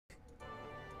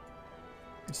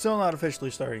It's still not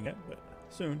officially starting yet, but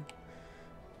soon.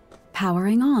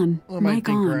 Powering on. I might Mic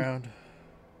dink on. around.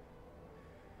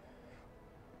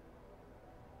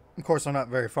 Of course, I'm not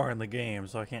very far in the game,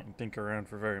 so I can't dink around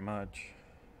for very much.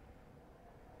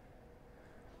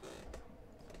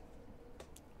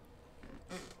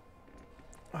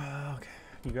 Okay.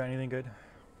 You got anything good?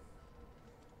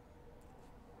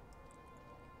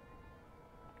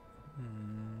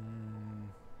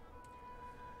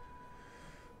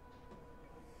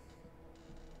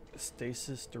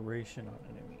 Stasis duration on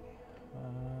enemy.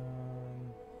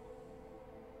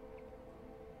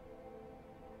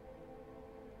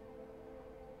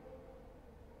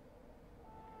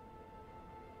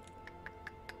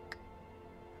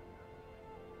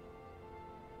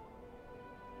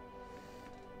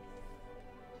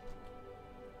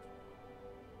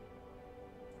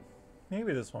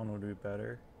 Maybe this one would be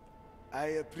better. I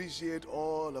appreciate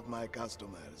all of my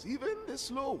customers, even the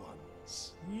slow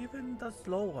ones. Even the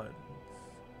slow ones.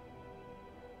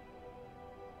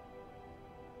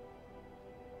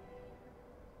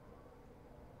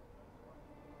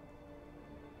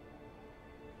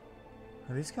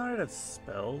 Are these counted as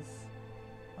spells?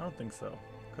 I don't think so,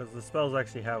 because the spells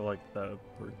actually have like the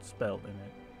word spell in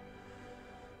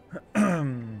it.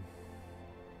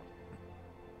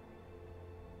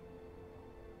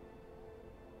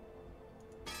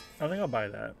 I think I'll buy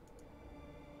that.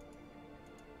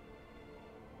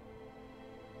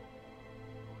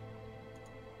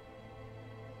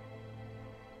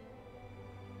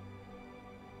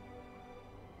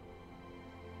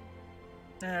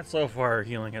 So far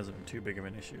healing hasn't been too big of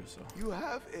an issue, so. You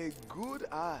have a good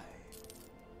eye.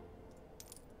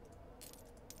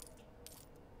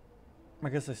 I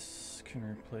guess I can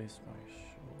replace my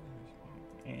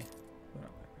shoulders.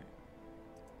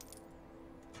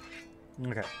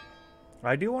 Okay.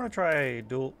 I do want to try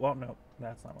dual. Well, no,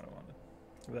 that's not what I wanted.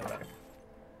 Give that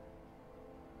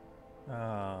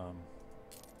back.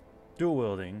 Dual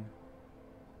wielding.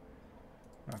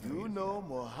 You know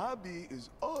Mojave is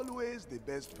always the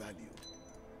best value.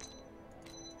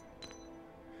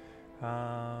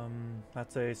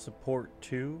 That's a support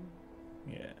 2.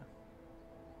 Yeah.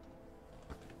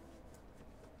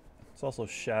 It's also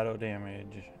shadow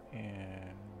damage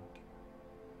and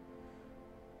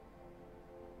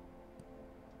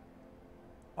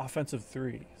offensive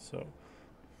 3. So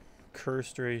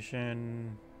curse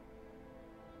duration,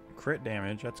 crit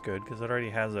damage. That's good because it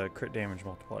already has a crit damage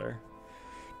multiplier.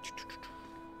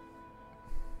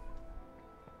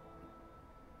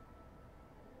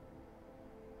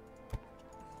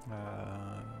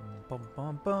 Bum,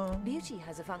 bum, bum. Beauty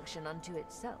has a function unto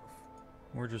itself.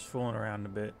 We're just fooling around a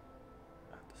bit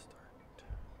at the start.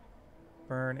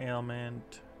 Burn,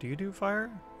 ailment. Do you do fire?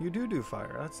 You do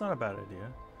fire. That's not a bad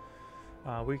idea.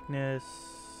 Weakness,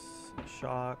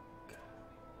 shock,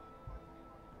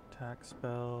 attack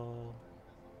spell,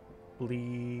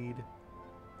 bleed,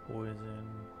 poison.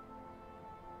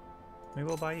 Maybe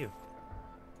I'll buy you.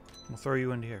 We'll throw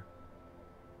you into here.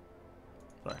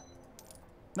 Sorry.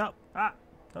 No! Ah!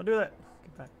 Don't do that!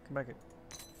 Get back. Come back here.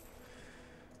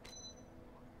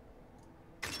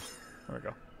 There we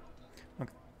go.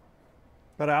 Okay.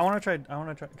 But I want to try.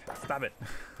 Stop it.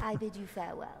 I bid you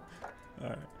farewell.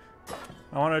 Alright.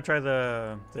 I want to try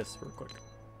this real quick.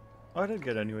 Oh, I did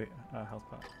get a new health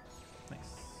pot.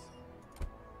 Nice.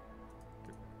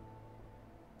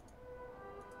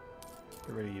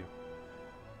 Get rid of you.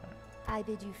 I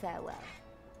bid you farewell.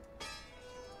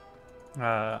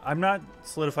 I'm not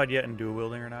solidified yet in dual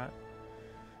wielding or not,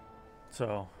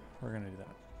 so we're gonna do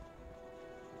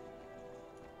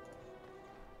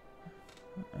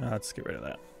that. Let's get rid of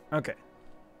that. Okay.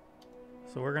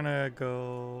 So we're gonna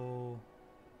go.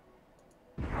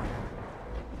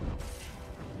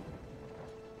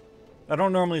 I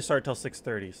don't normally start till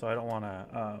 6:30, so I don't want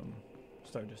to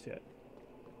start just yet.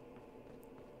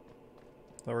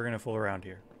 So we're gonna fool around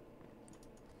here.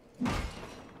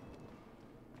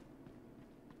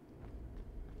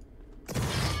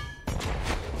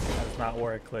 That's not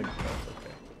where I clicked. That's okay.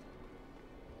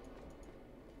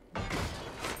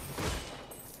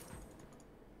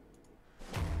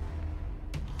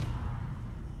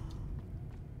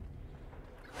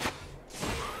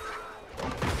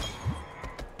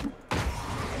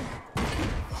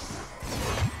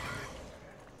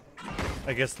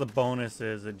 I guess the bonus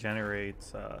is it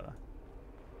generates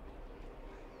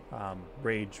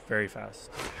rage very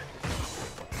fast.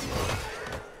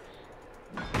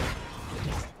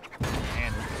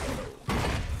 And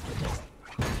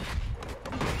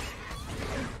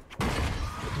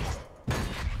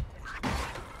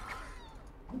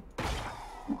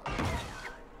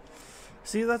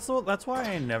See, that's why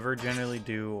I never generally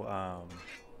do.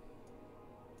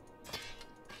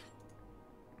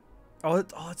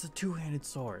 It's a two-handed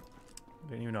sword.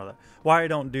 Didn't even know that. Why I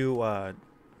don't do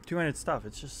two-handed stuff?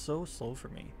 It's just so slow for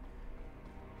me.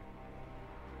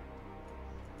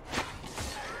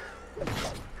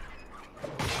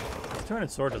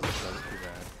 Two-handed sword doesn't too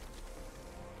bad.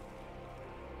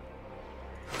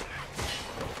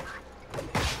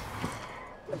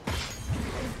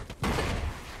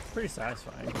 Pretty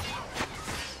satisfying.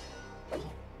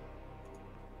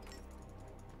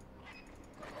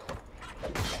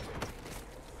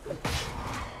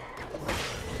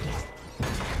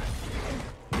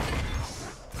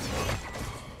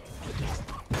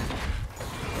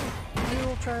 Maybe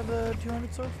we'll try the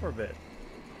 200 sword for a bit.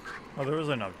 Oh, there was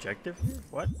an objective here?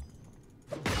 What?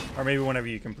 Or maybe whenever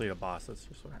you complete a boss, that's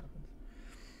just what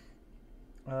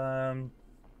happens.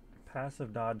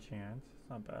 Passive dodge chance. It's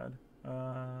not bad.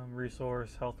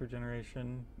 Resource, health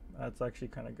regeneration. That's actually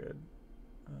kind of good.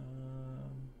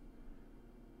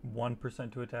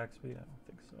 1% to attack speed? I don't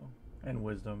think so. And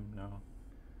wisdom, no.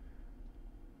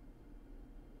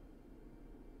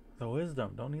 The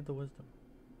wisdom. Don't need the wisdom.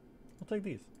 I'll take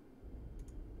these.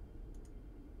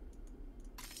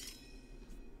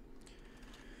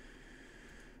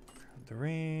 Grab the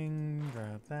ring.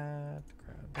 Grab that.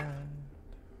 Grab that.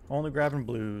 Only grabbing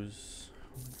blues.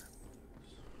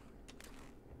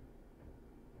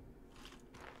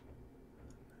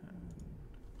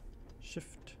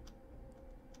 Shift.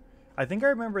 I think I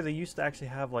remember they used to actually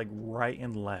have like right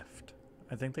and left.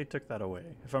 I think they took that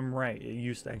away. If I'm right, it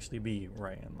used to actually be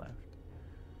right and left.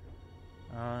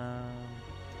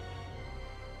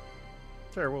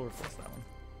 Sure, we'll replace that one.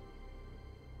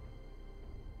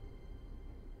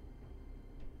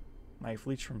 Knife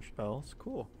leech from spells.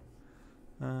 Cool.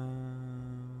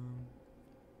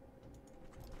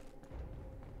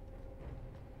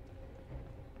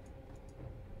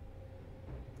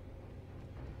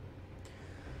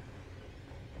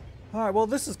 Alright, well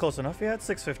this is close enough. Yeah, it's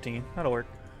 6:15. That'll work.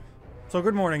 So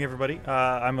good morning, everybody.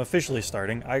 I'm officially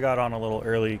starting. I got on a little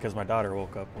early because my daughter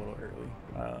woke up a little early.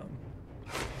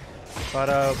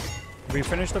 But we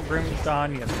finished up Grim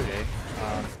Dawn yesterday.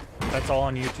 That's all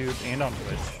on YouTube and on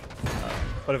Twitch.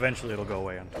 But eventually it'll go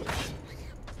away on Twitch.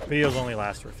 Videos only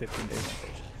last for 15 days on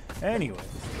Twitch. Anyways.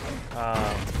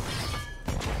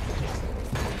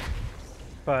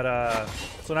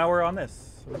 So now we're on this.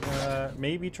 We're gonna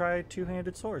maybe try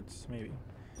two-handed swords, maybe.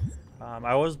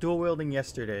 I was dual wielding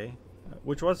yesterday,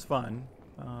 which was fun.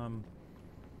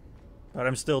 But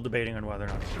I'm still debating on whether or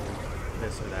not to do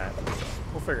this or that. So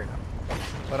we'll figure it out.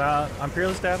 But I'm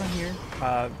Fearless Dad on here.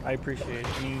 I appreciate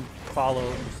any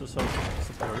follow, just to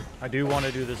support. I do want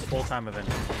to do this full-time event.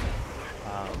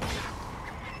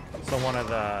 So one of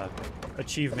the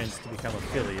achievements to become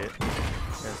affiliate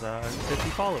is 50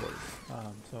 followers.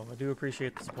 So I do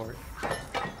appreciate the support.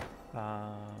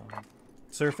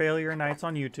 SirFailureOfKnights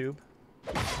on YouTube.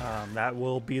 That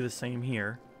will be the same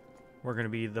here. We're going to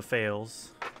be the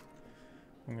Fails.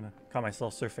 I'm going to call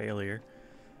myself SirFailure.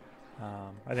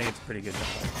 I think it's a pretty good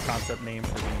concept name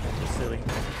for being silly.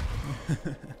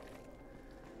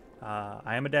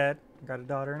 I am a dad. I got a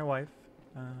daughter and a wife.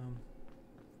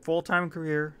 Full-time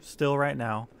career still right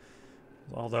now.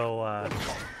 Although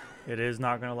it is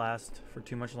not going to last for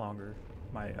too much longer.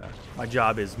 My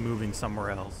job is moving somewhere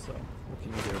else, so what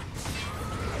can you do?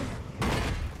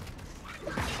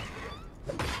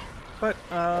 But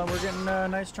we're getting a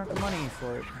nice chunk of money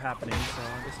for it happening, so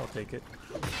I guess I'll take it.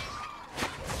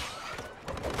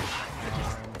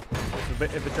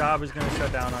 If a job is going to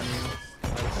shut down on you,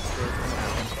 that's what's going to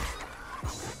happen.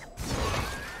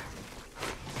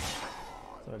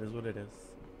 So it is what it is.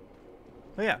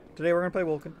 So yeah, today we're going to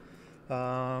play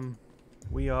Wolcen.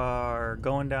 We are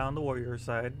going down the warrior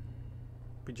side.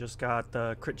 We just got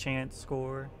the crit chance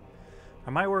score. I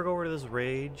might work over to this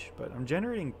rage, but I'm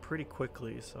generating pretty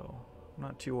quickly, so I'm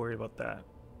not too worried about that.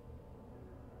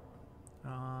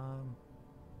 I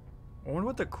wonder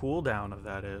what the cooldown of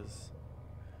that is.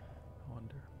 I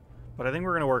wonder. But I think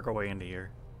we're going to work our way into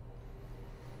here.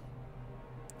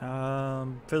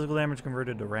 Physical damage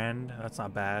converted to rend. That's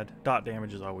not bad. Dot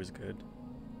damage is always good.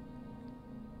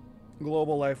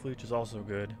 Global life leech is also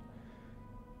good.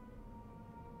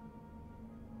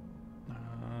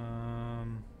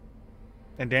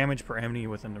 And damage per enemy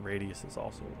within the radius is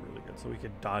also really good. So we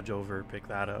could dodge over, pick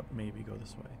that up, maybe go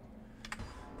this way.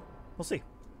 We'll see.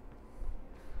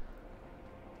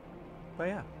 But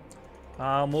yeah.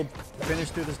 We'll finish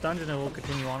through this dungeon and we'll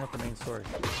continue on with the main story.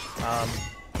 I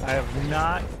have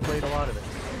not played a lot of it.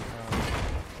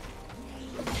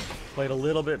 Played a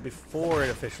little bit before it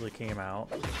officially came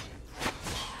out.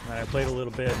 And I played a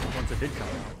little bit once it did come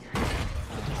out.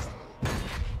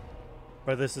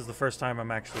 But this is the first time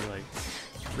I'm actually like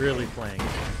really playing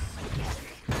it.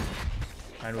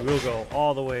 And we will go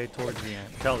all the way towards the end,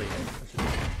 till the end.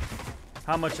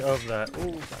 How much of that?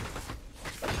 Ooh,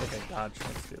 okay, dodge.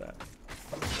 Let's do that.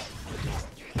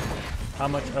 How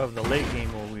much of the late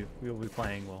game we'll be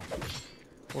playing?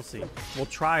 We'll see. We'll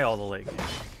try all the late game.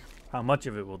 How much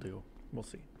of it we'll do? We'll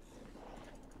see.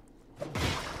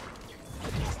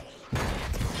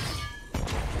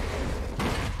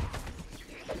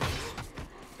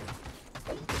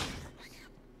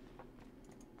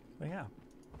 But yeah.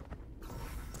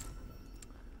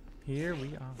 Here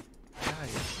we are.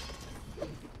 Guys.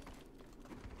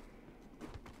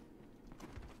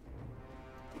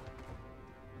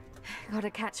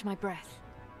 Gotta catch my breath.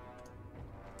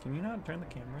 Can you not turn the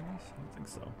camera in this? I don't think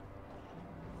so.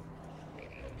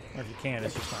 Or if you can,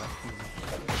 it's just not easy.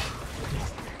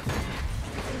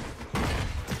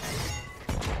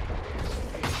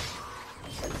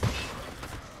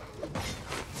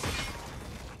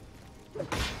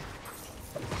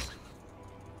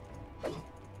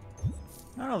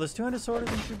 I don't know, this two-handed sword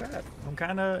isn't too bad. I'm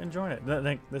kind of enjoying it. I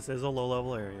think this is a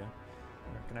low-level area.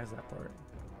 I recognize that part.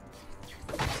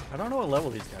 I don't know what level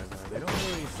these guys are. They don't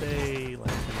really say, like,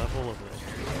 the level of the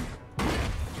area.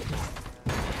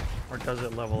 Or does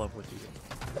it level up with you?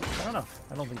 I don't know.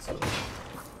 I don't think so. Ooh,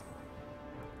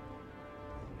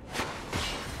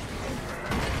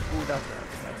 that's that.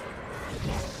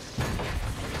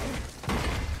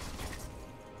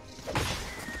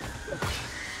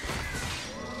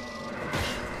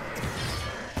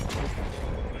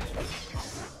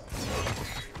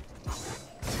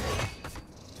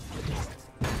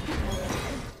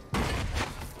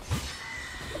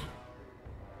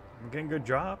 I'm getting good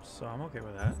drops, so I'm okay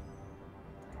with that.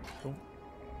 Cool.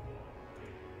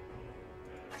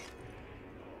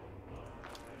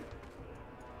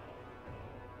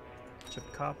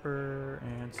 Chipped copper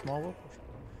and small wool.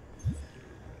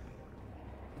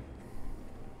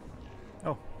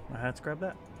 Oh, let's grab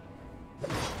that.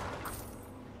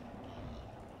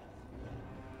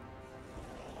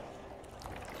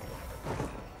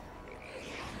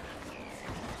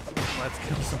 Let's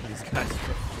kill some of these guys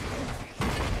first.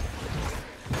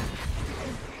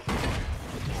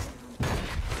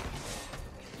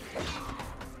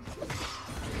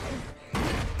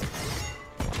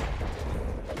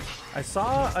 I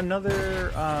saw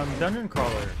another dungeon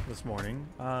crawler this morning.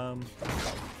 I'll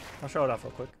show it off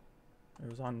real quick. It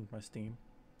was on my Steam.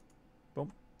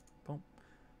 Boom, boom.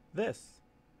 This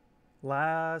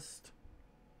last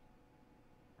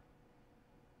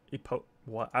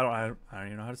what? I don't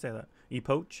even know how to say that.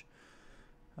 Epoch.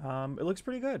 It looks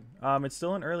pretty good. It's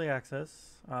still in early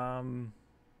access. But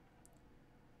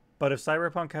if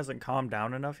Cyberpunk hasn't calmed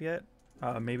down enough yet,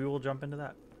 maybe we'll jump into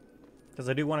that. Because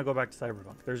I do want to go back to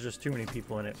Cyberpunk. There's just too many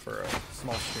people in it for a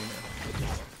small streamer.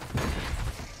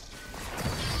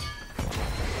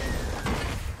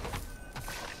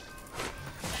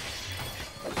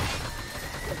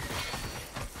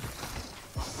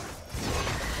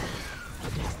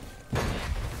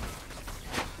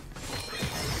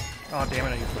 Oh, damn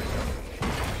it, I used to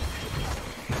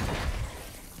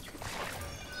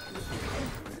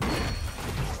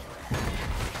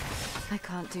I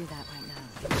can't do that right now.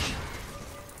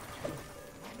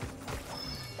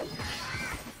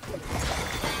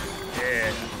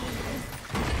 Yeah.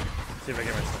 See if I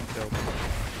get myself killed.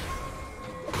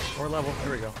 Or level.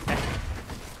 Here we go.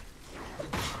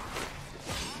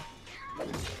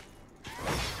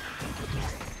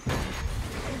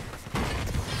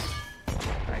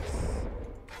 Nice.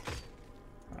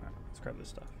 Alright, let's grab this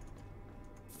stuff.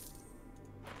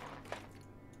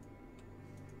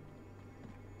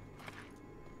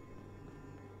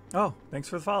 Oh, thanks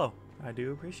for the follow. I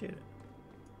do appreciate it.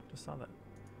 Just saw that.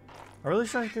 I really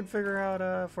wish I could figure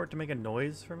out for it to make a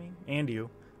noise for me and you.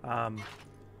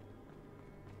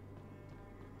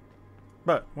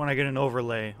 But when I get an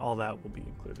overlay, all that will be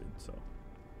included. So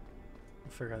we'll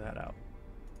figure that out.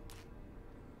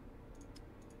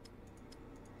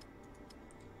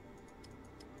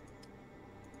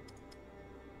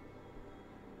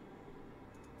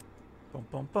 Bum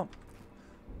bum bum.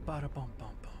 Bada bum bum bum.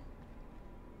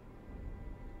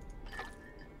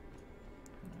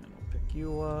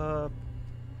 You up.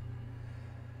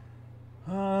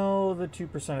 Oh, the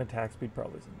 2% attack speed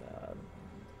probably isn't bad.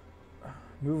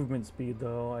 Movement speed,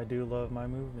 though. I do love my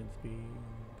movement speed.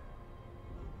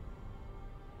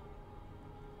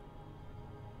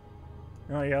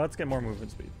 Oh, yeah, let's get more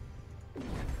movement speed.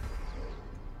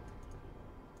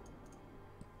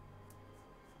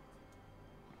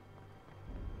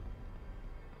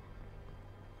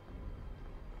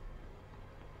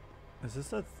 Is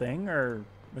this a thing, or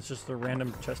it's just a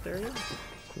random chest area?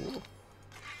 Cool.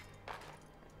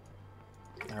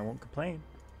 I won't complain.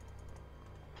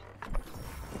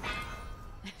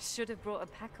 Should have brought a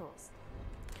pack horse.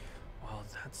 Well,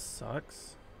 that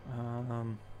sucks.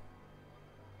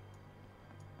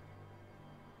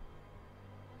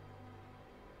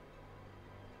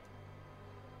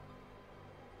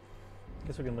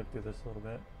 Guess we can look through this a little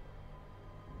bit.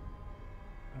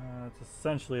 It's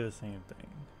essentially the same thing.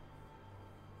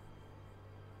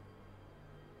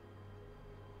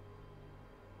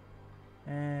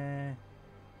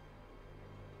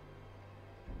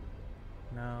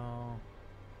 No.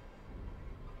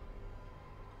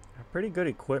 Pretty good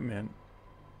equipment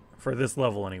for this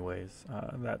level anyways,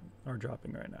 that are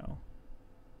dropping right now.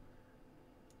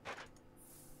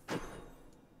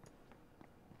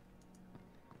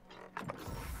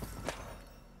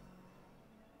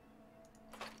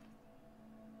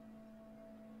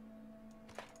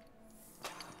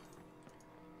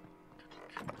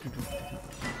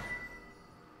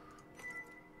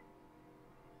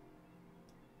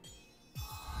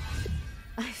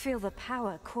 I feel the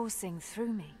power coursing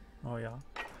through me. Oh yeah.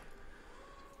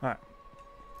 Alright.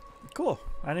 Cool.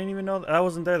 I didn't even know that I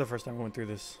wasn't there the first time I went through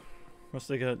this. Must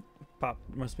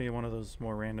be one of those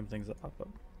more random things that pop up.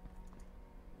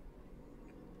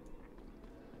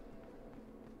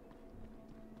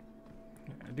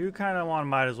 I do kind of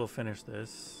might as well finish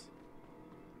this.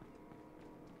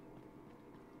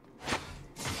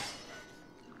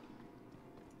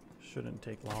 Shouldn't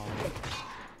take long.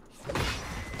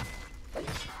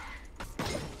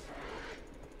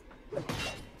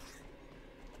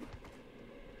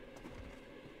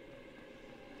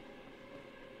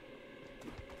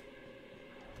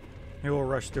 Maybe we'll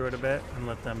rush through it a bit and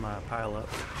let them pile up.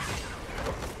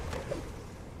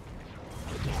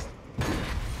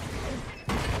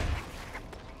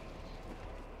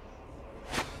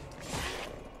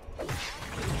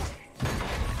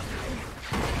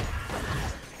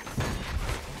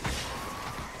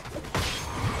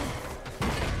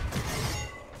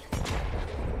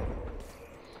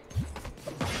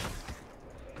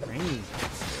 Range.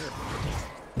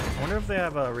 I wonder if they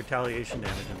have retaliation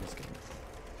damage in this game.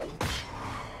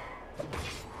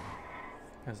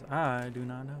 Because I do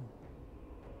not know.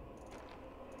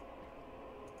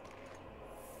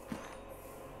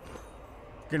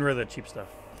 Getting rid of the cheap stuff.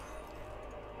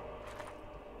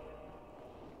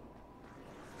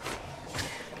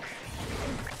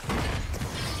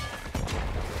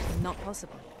 Not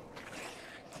possible.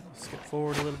 Skip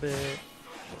forward a little bit.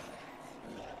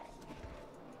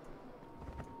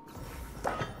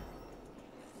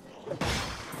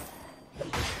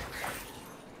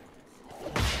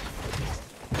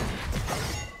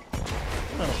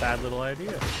 Bad little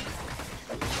idea.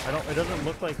 It doesn't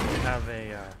look like we have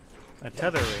a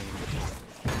tether range.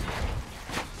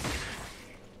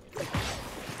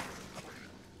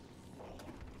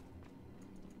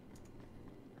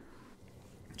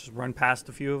 Just run past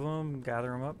a few of them, gather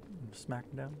them up, and smack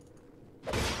them down.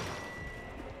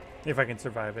 If I can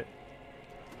survive it.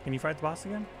 Can you fight the boss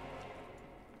again?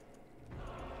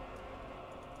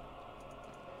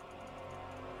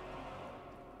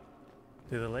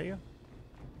 Do they let you?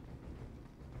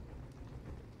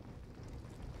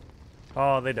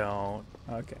 Oh, they don't.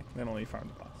 Okay, they don't let you farm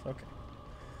the boss. Okay.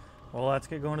 Well, let's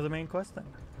get going to the main quest then.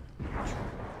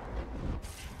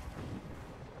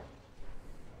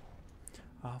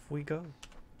 Off we go.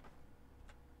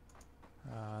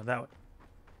 That way.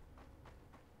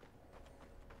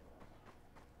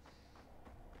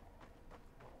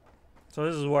 So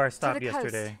this is where I stopped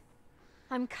yesterday.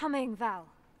 I'm coming, Val.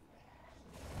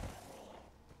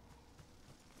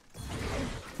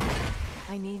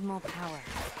 I need more power.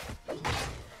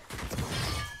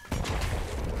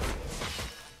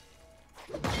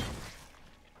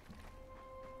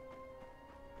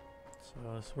 So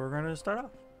that's where we're going to start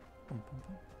off. Boom, boom,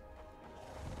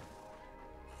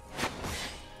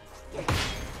 boom.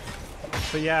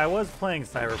 But yeah, I was playing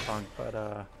Cyberpunk,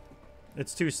 but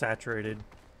it's too saturated.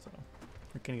 So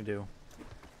what can you do?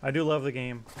 I do love the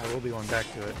game. I will be going back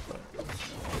to it, but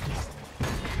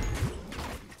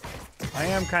I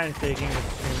am kind of taking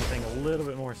this thing a little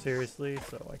bit more seriously,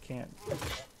 so I can't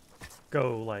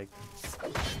go like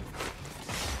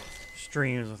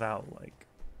streams without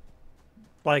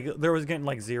like there was getting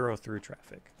like 0 through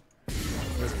traffic.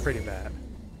 It was pretty bad.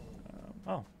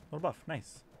 Oh, little buff,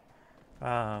 nice.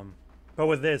 But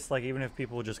with this, like even if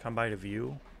people just come by to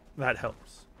view, that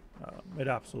helps. It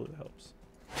absolutely helps.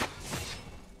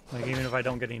 Like even if I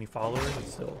don't get any followers,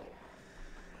 it's still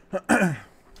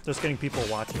just getting people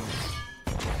watching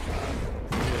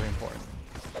is really important.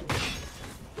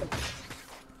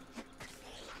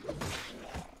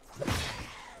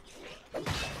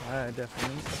 I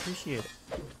definitely appreciate it.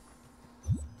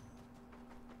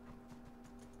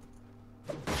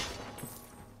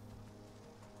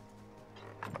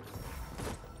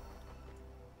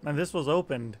 And this was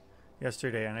opened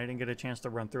yesterday, and I didn't get a chance to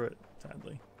run through it,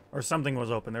 sadly. Or something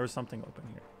was open. There was something open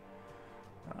here.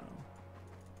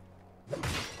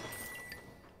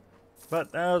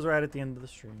 But that was right at the end of the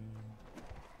stream.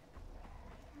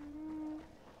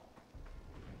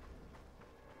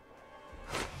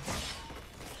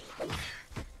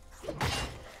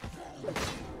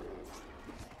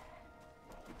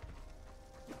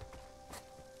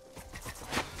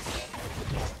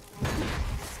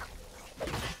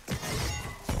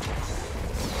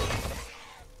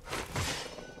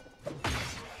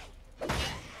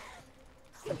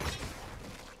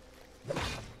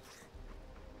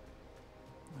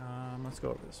 Let's go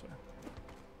over this way.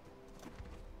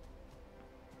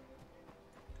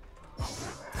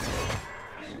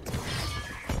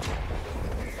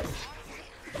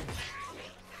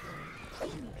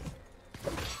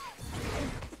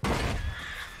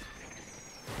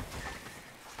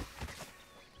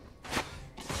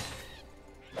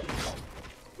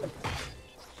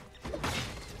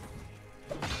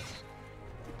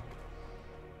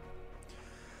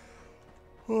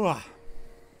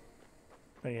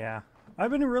 But yeah, I've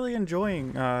been really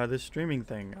enjoying this streaming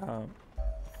thing.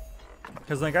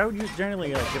 Because like I would generally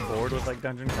get bored with like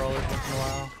dungeon crawlers once in a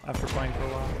while after playing for a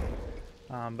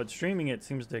while. But streaming it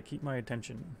seems to keep my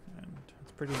attention, and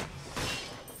it's pretty nice.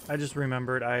 I just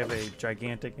remembered I have a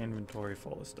gigantic inventory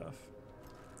full of stuff.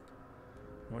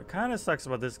 And what kind of sucks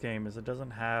about this game is it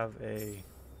doesn't have a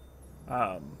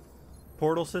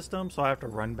portal system, so I have to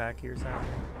run back here sadly.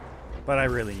 But I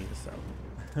really need to sell.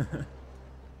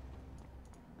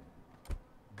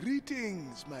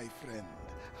 Greetings, my friend.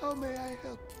 How may I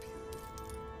help you?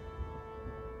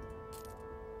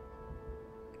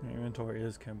 My inventory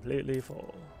is completely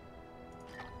full.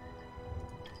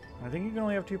 I think you can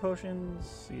only have 2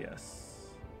 potions. Yes.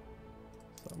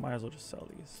 So might as well just sell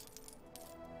these.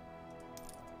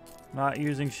 Not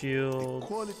using shields.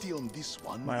 Quality on this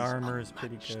one. My armor is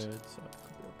pretty good, so it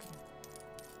could be okay.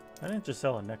 I didn't just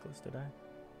sell a necklace, did I?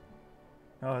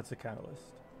 Oh, it's a catalyst.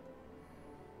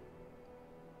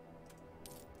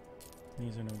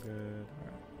 These are no good.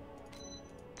 Alright.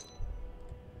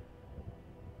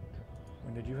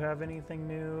 And did you have anything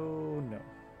new? No.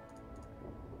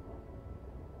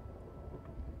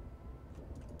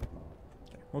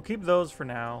 Okay. We'll keep those for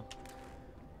now.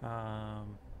 I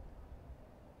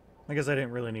guess I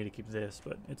didn't really need to keep this,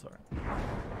 but it's alright.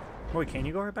 Oh, wait, can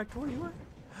you go right back to where you were?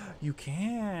 You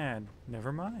can!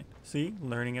 Never mind. See?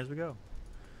 Learning as we go.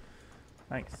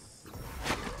 Nice.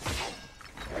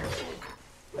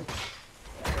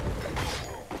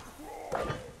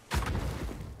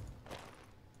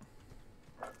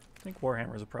 I think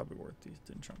Warhammers are probably worth these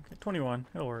in chunk. 21,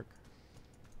 it'll work.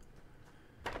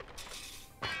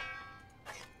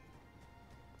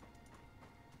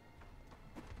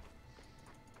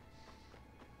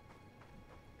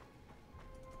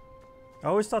 I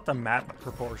always thought the map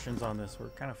proportions on this were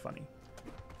kind of funny.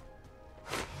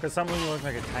 Because some of them look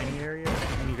like a tiny area,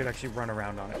 and you could actually run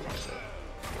around on it.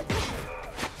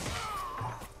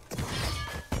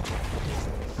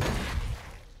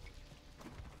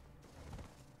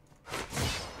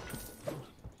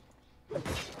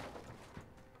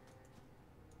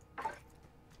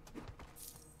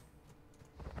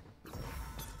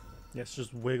 Yes,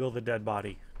 just wiggle the dead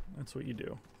body. That's what you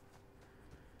do.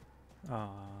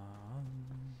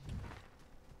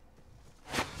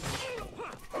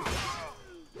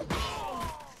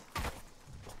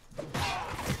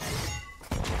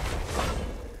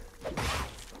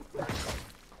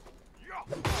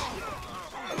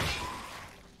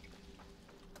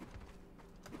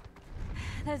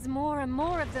 There's more and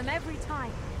more of them every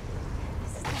time.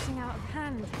 This is getting out of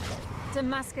hand.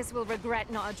 Damascus will regret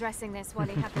not addressing this while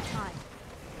he had the time.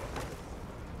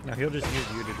 No, he'll just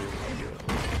use you to do it.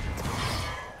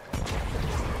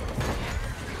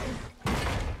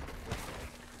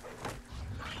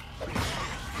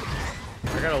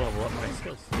 I gotta level up my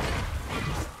skills.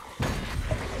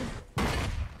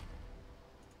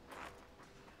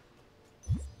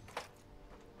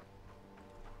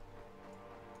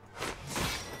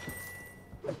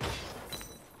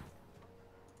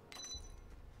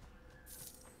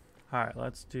 Alright,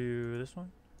 let's do this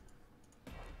one.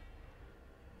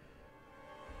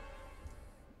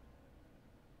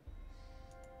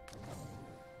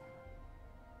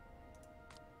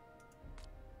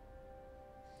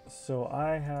 So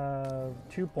I have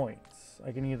 2 points.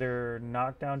 I can either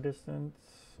knock down distance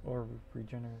or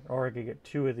regenerate, or I could get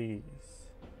 2 of these.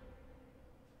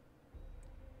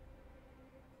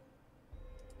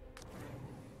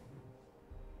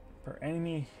 Per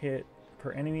enemy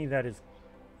that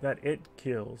it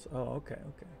kills. Oh, okay,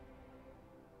 okay.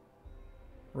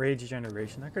 Rage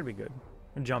generation. That could be good.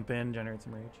 Jump in, generate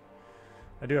some rage.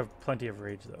 I do have plenty of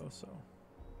rage though, so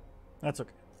that's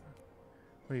okay.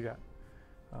 What do you got?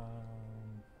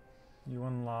 You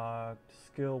unlocked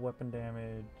skill, weapon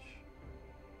damage,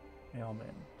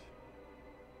 ailment.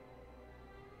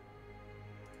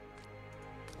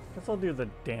 Guess I'll do the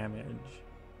damage.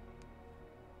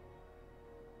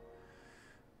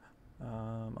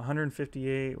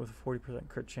 158 with a 40%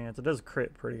 crit chance. It does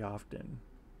crit pretty often.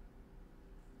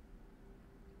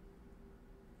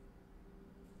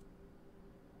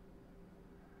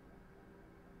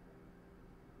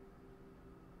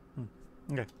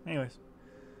 Okay, anyways.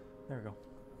 There we go.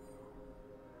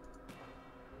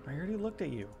 I already looked at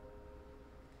you.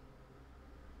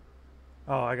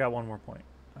 Oh, I got one more point.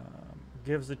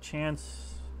 Gives a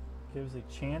chance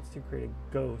to create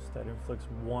a ghost that inflicts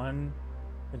one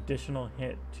additional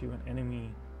hit to an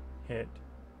enemy hit.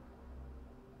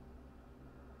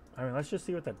 I mean, let's just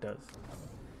see what that does.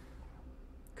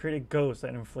 Create a ghost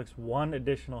that inflicts one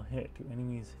additional hit to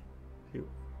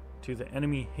to the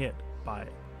enemy hit by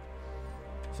it.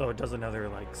 So it does another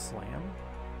like slam.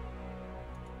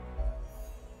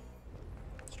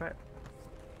 Let's try it.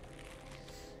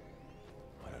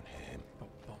 I don't hear him.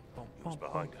 He was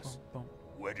behind us.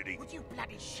 Where did he... Would you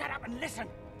bloody shut up and listen?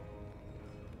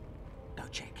 Go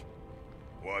check.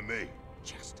 Why me?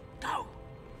 Just go.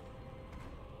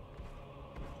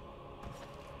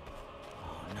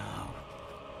 Oh no.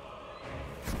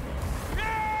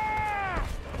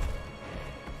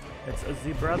 It's a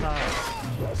zebra.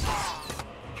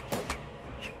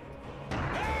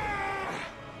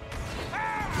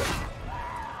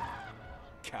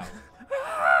 Cow.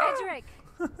 Edric!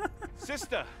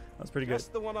 Sister! That's pretty good. That's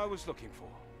the one I was looking for.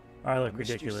 I look I missed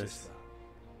you, ridiculous. sister.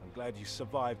 I'm glad you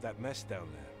survived that mess down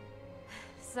there.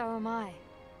 So am I.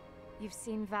 You've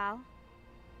seen Val?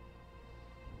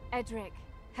 Edric,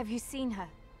 have you seen her?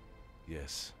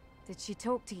 Yes, Did she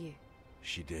talk to you?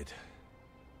 she did.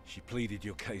 She pleaded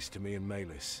your case to me and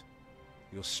Malis.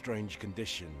 Your strange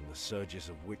condition, the surges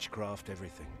of witchcraft,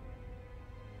 everything.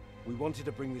 We wanted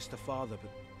to bring this to Father,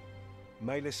 but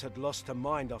Malis had lost her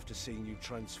mind after seeing you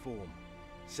transform.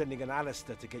 Sending an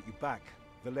Alistair to get you back,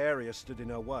 Valeria stood in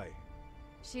her way.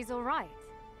 She's all right.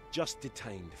 Just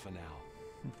detained for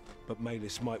now. But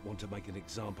Malis might want to make an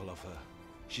example of her.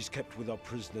 She's kept with our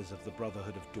prisoners of the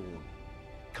Brotherhood of Dawn.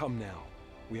 Come now.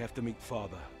 We have to meet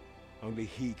Father. Only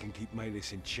he can keep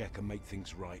Malis in check and make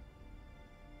things right.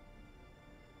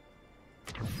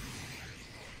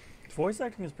 Voice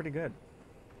acting is pretty good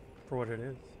for what it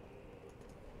is.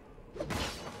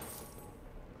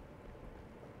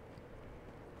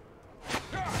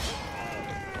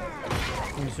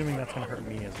 I'm assuming that's gonna hurt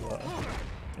me as well.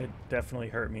 It definitely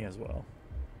hurt me as well.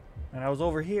 And I was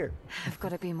over here. I've got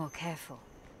to be more careful.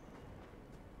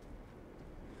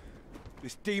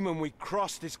 This demon we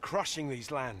crossed is crushing these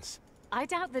lands. I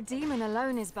doubt the demon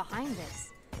alone is behind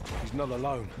this. He's not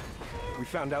alone. We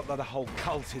found out that a whole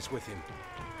cult is with him.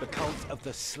 The cult of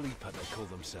the Sleeper, they call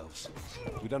themselves.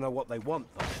 We don't know what they want,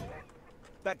 though.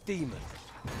 That demon,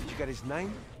 did you get his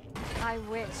name? I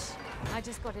wish. I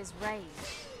just got his rage.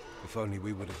 If only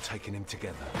we would have taken him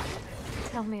together.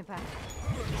 Tell me about it.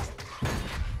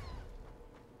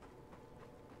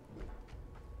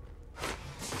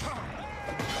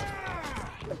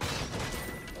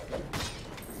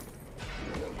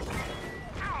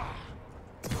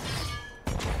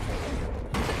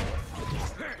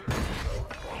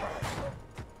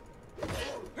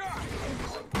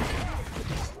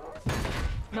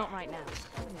 Not right now.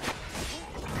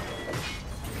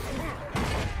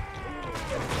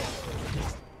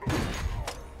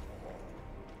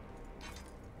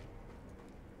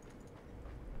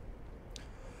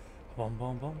 Boom,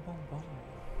 boom, boom, boom, boom.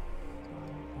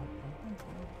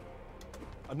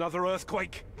 Another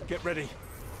earthquake. Get ready.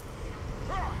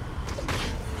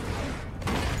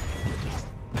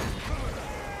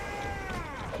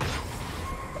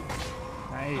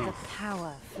 Nice. The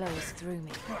power flows through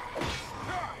me.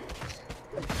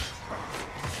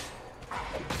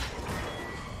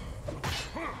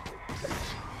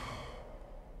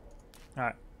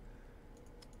 Alright.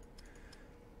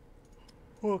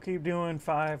 We'll keep doing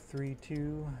 5, 3,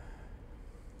 2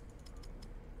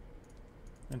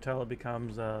 until it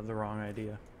becomes the wrong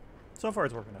idea. So far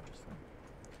it's working out just fine.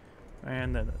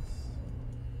 And then this.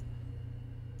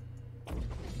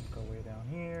 Go way down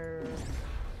here.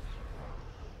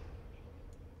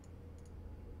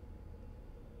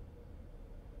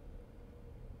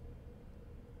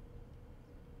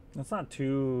 That's not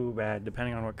too bad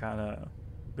depending on what kind of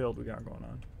build we got going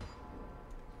on.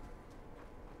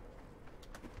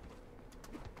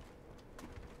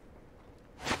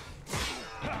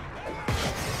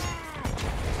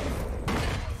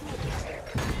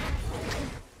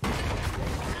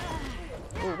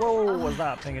 was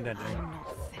not paying attention. I'm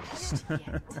not finished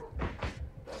yet.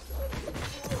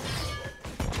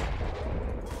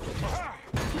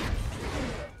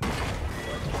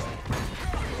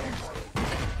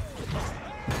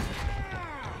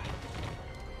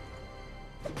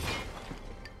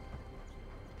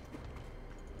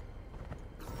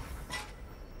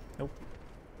 Nope.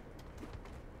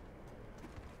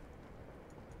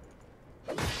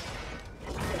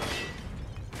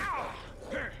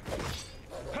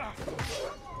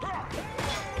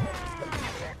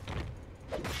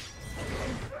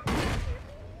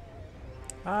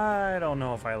 I don't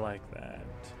know if I like that.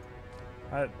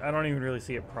 I don't even really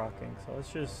see it proccing, so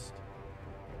let's just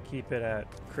keep it at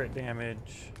crit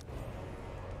damage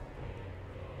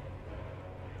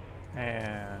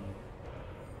and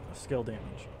skill damage.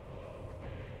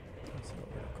 Let's do it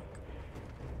real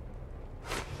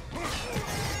quick.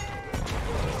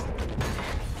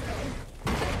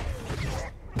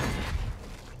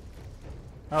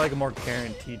 I like a more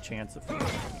guaranteed chance of kind of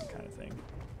thing.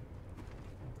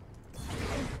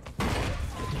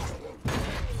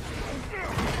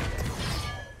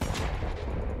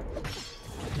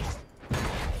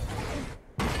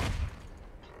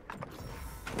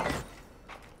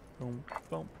 Boom,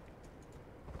 boom.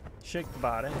 Shake the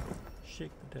body,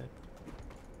 shake the dead.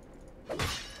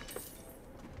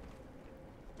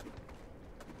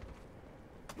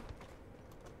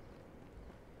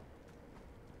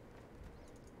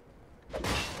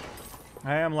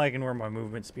 I am liking where my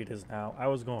movement speed is now. I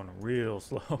was going real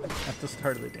slow at the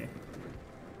start of the game.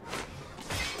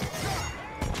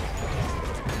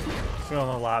 Feeling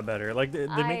a lot better. Like they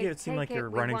make it seem like you're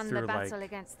running through like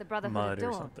mud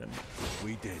or something.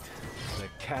 We did. The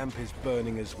camp is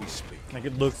burning as we speak. Like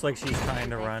it looks like she's trying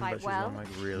to run, but she's going like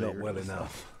really, Not well really slow.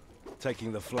 enough.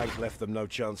 Taking the flank left them no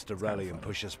chance to rally and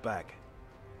push us back.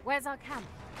 Where's our camp?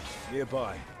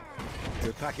 Nearby.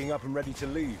 We're packing up and ready to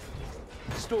leave.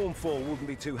 Stormfall wouldn't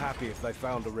be too happy if they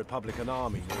found a Republican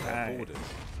army near their borders.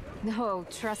 No,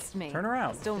 trust me. Turn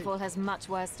around. Stormfall has much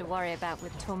worse to worry about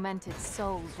with tormented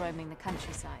souls roaming the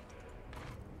countryside.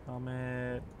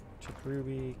 Helmet, Chick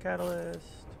Ruby, Catalyst.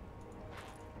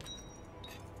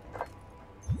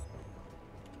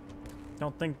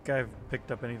 Don't think I've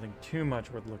picked up anything too much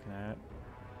worth looking at.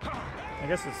 I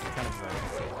guess it's kind of right.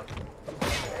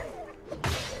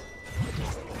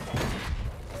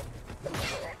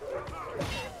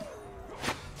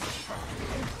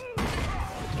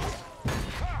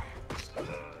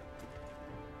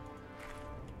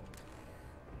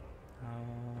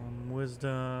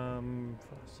 Wisdom,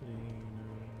 ferocity,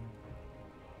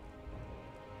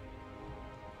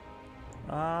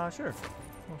 no. Sure.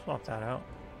 We'll swap that out.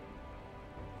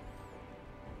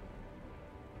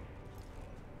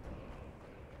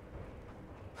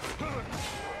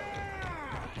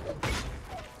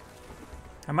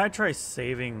 I might try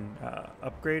saving,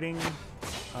 upgrading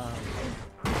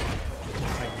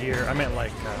my gear. I meant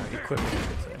like equipment, I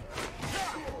should say.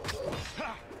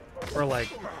 Or like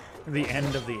the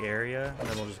end of the area, and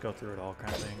then we'll just go through it all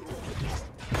kind of thing.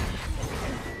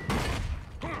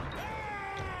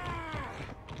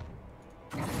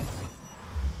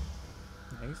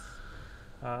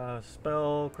 Nice.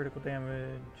 Spell, critical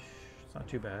damage. It's not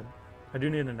too bad. I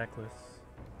do need a necklace.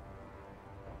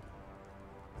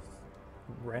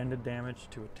 Random damage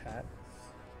to attack.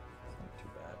 It's not too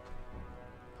bad.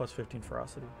 Plus 15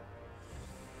 ferocity.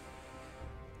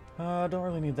 Don't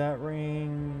really need that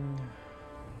ring.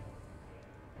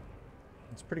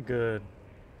 It's pretty good.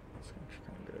 It's actually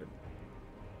kind of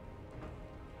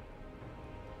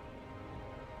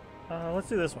good. Let's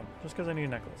do this one, just because I need a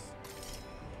necklace.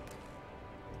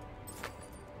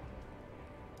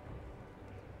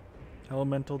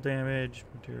 Elemental damage,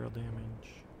 material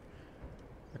damage,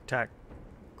 attack,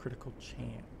 critical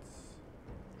chance.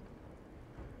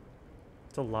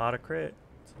 It's a lot of crit.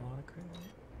 It's a lot of crit.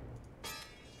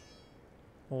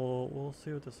 We'll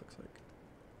see what this looks like.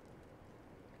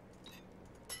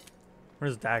 What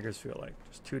does daggers feel like?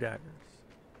 Just 2 daggers.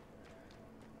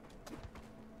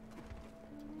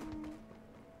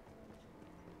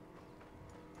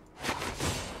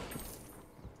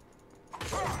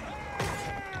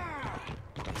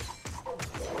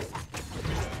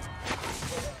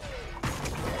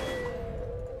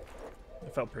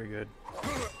 It felt pretty good.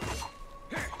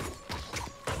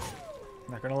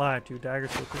 Not gonna lie, 2 daggers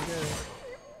feel pretty good.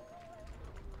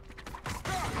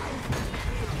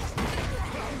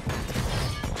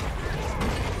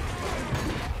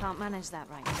 Can't manage that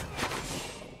right now.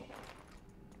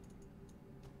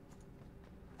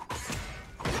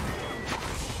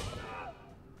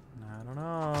 I don't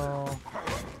know.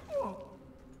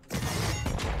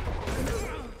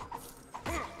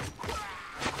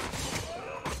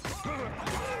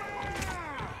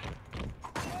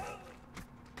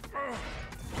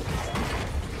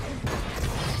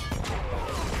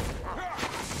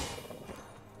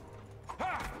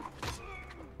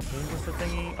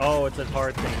 Oh, it's a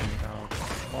hard thing. Oh,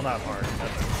 well, not hard.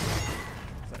 That's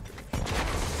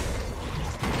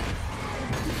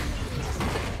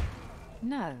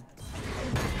No.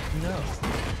 no.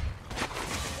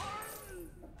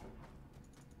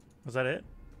 Was that it?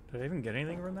 Did I even get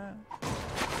anything from that?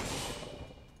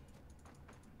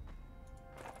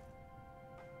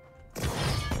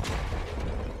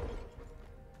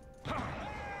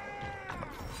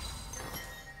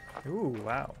 Ooh,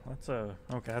 wow. That's a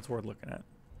okay, that's worth looking at.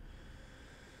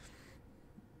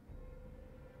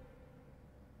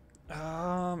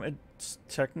 It's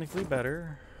technically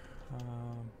better.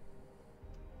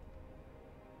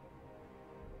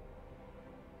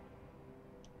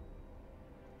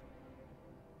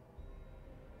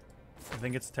 I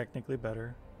think it's technically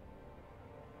better.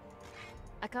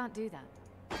 I can't do that.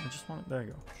 I just want it. There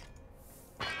you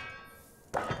go.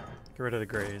 Get rid of the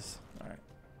grays. All right.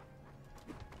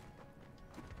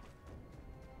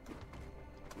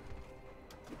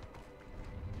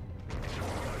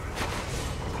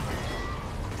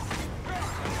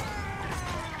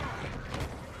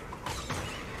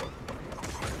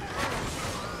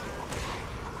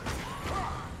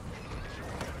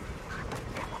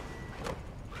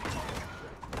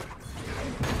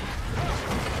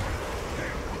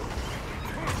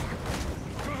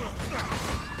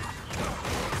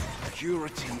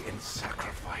 Purity in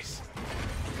sacrifice.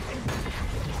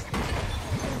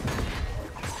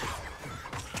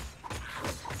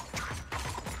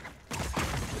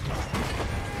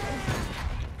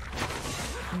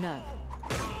 No.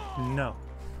 No.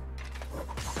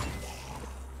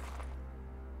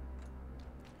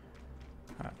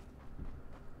 Huh.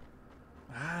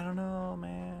 I don't know,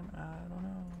 man. I don't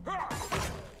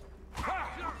know.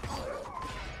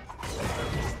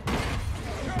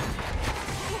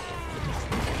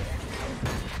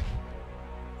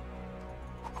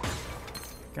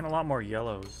 Getting a lot more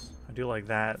yellows. I do like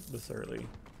that this early.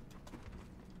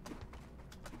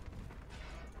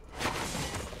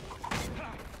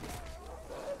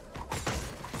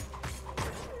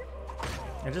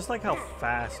 I just like how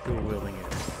fast dual wielding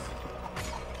is.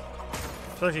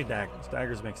 Especially daggers.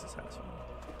 Daggers makes it satisfying.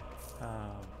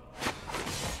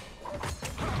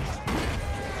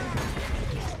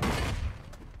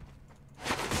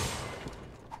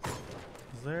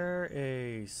 Is there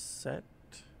a set?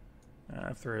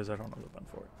 If there is, I don't know the button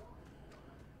for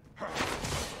it.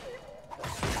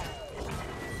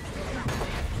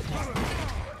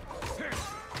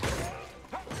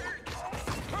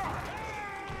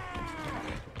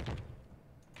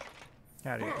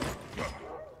 How do you?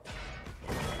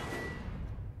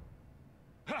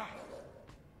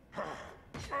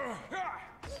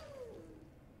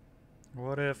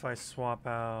 What if I swap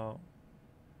out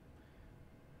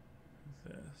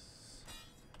this?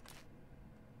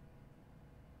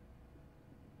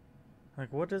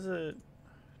 Like, what is it?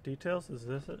 Details? Is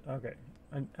this it? Okay.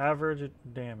 An average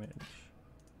damage.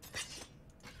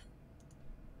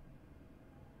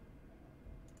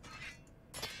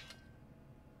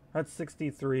 That's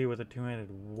 63 with a two-handed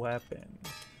weapon.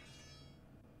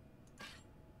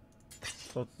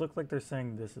 So it looks like they're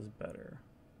saying this is better.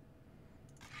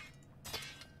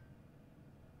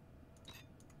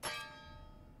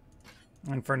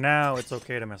 And for now, it's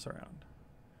okay to mess around.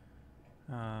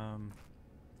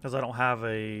 Because I don't have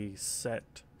a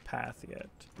set path yet.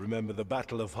 Remember the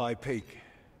Battle of High Peak?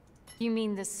 You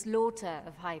mean the slaughter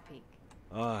of High Peak?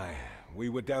 Aye, we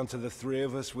were down to the three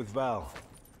of us with Val.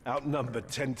 Outnumbered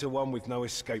 10 to 1 with no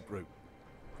escape route.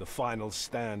 The final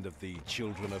stand of the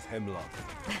Children of Hemlock.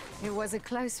 It was a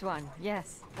close one,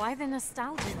 yes. Why the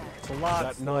nostalgia though? It's a lot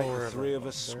That night, slower, the three but of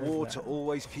us there's swore that. to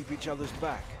always keep each other's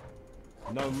back.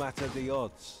 No matter the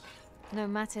odds. No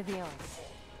matter the odds.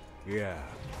 Yeah.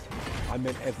 I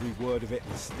meant every word of it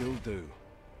and still do.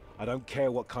 I don't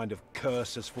care what kind of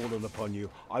curse has fallen upon you.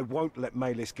 I won't let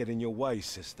Malis get in your way,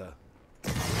 sister.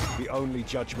 The only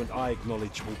judgment I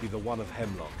acknowledge will be the one of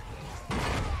Hemlock.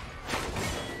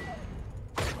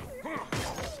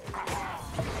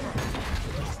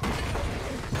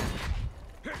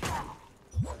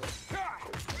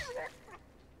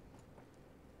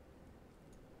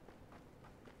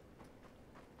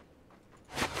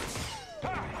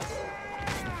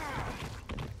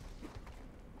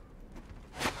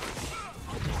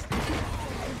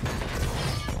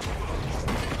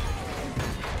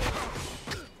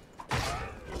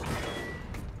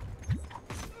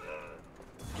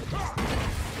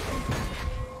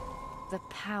 The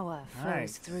power flows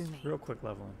Nice. through me. Real quick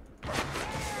leveling.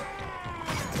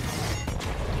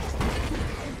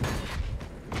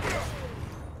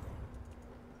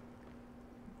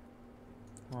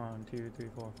 One, two, three,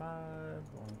 four, five.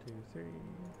 1, 2, 3,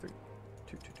 3,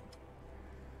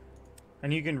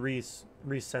 And you can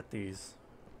reset these,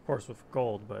 of course, with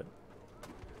gold, but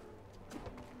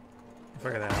I'll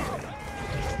figure that out later.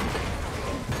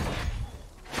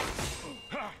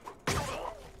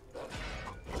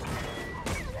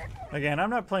 Again, I'm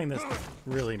not playing this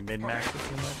really min-max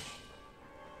too much.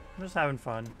 I'm just having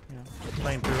fun, you know,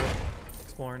 playing through it,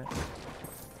 exploring it.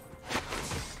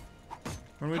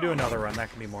 When we do another run, that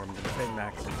can be more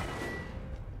min-max.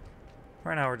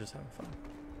 Right now, we're just having fun.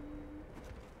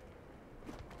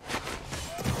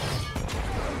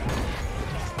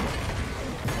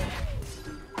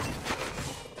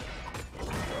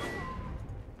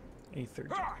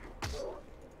 A30.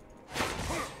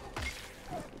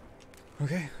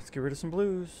 Okay, let's get rid of some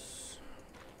blues.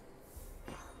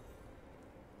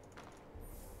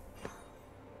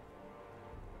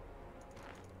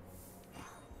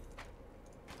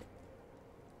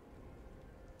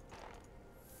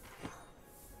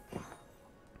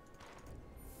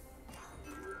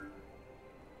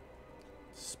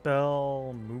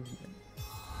 Spell movement.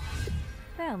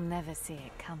 They'll never see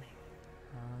it coming.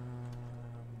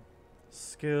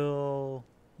 Skill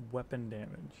weapon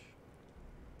damage.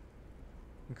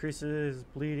 Increases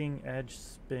bleeding edge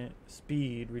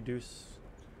speed. Reduce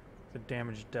the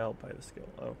damage dealt by the skill.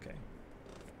 Okay.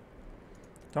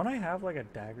 Don't I have like a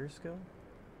dagger skill?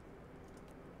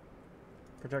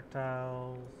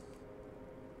 Projectiles.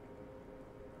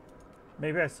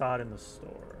 Maybe I saw it in the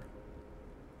store.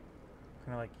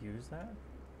 Can I like use that?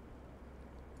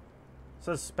 It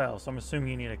says spell, so I'm assuming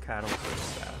you need a catalyst or a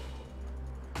staff.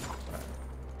 Right.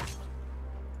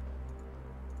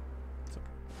 It's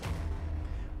okay.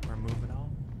 We're moving on.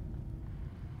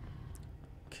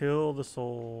 Kill the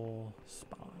soul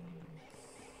spawn.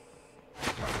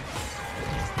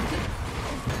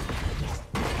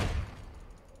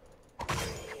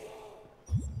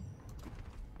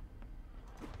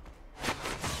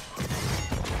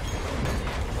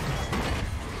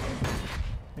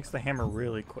 Makes the hammer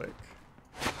really quick.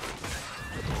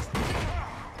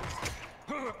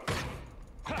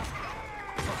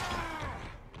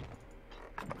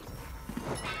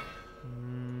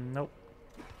 Nope.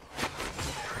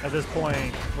 At this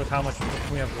point, with how much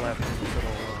we have left in this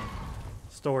little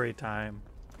story time,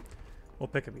 we'll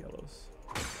pick up yellows.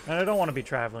 And I don't want to be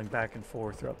traveling back and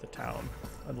forth throughout the town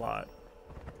a lot.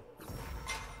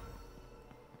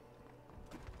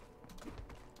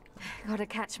 Gotta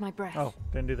catch my breath. Oh,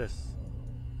 didn't do this.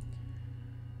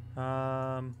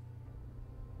 Per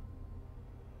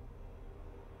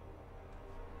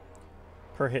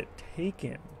hit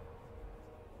taken.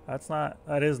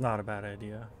 That is not a bad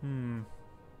idea.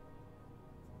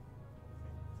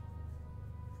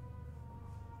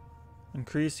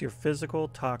 Increase your physical,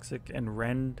 toxic, and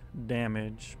rend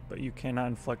damage, but you cannot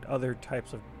inflict other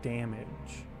types of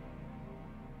damage.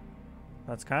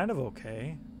 That's kind of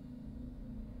okay.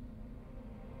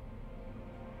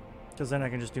 Because then I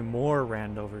can just do more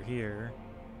rend over here.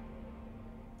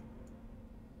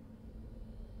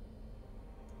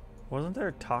 Wasn't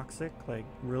there toxic, like,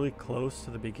 really close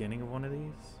to the beginning of one of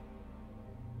these?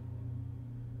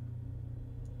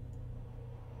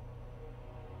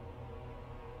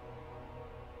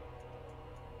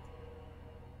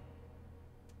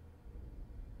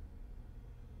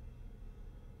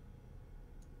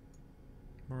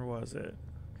 Where was it?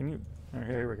 Can you... Oh,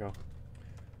 here we go.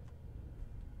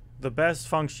 The best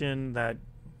function that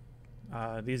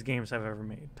these games have ever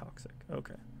made. Toxic.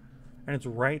 Okay. And it's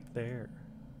right there.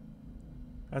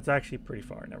 That's actually pretty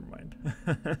far. Never mind.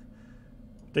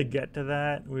 To get to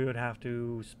that, we would have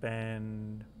to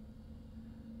spend...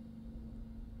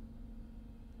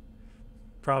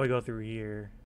 Probably go through here.